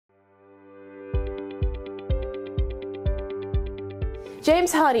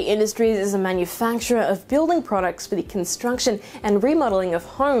James Hardie Industries is a manufacturer of building products for the construction and remodeling of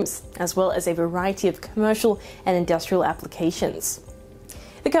homes, as well as a variety of commercial and industrial applications.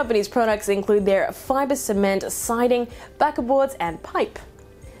 The company's products include their fibre cement siding, backer boards and pipe.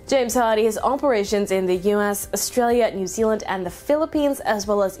 James Hardie has operations in the US, Australia, New Zealand and the Philippines, as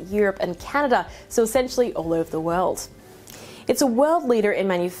well as Europe and Canada, so essentially all over the world. It's a world leader in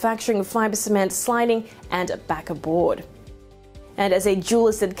manufacturing fibre cement siding and backer board. And as a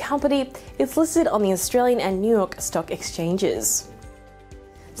dual-listed company, it's listed on the Australian and New York stock exchanges.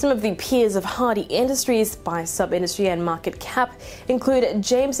 Some of the peers of Hardie Industries by sub-industry and market cap include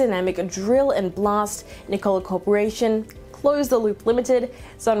James Dynamic Drill and Blast, Nikola Corporation, Close the Loop Limited,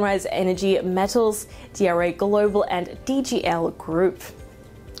 Sunrise Energy Metals, DRA Global and DGL Group.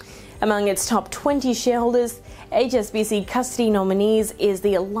 Among its top 20 shareholders, HSBC Custody Nominees is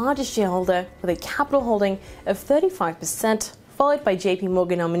the largest shareholder with a capital holding of 35%, followed by JP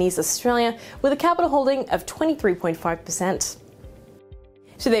Morgan Nominees Australia with a capital holding of 23.5%.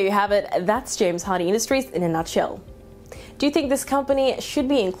 So there you have it, that's James Hardie Industries in a nutshell. Do you think this company should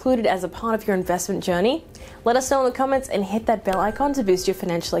be included as a part of your investment journey? Let us know in the comments and hit that bell icon to boost your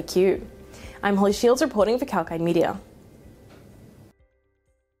financial IQ. I'm Holly Shields reporting for kalkinemedia.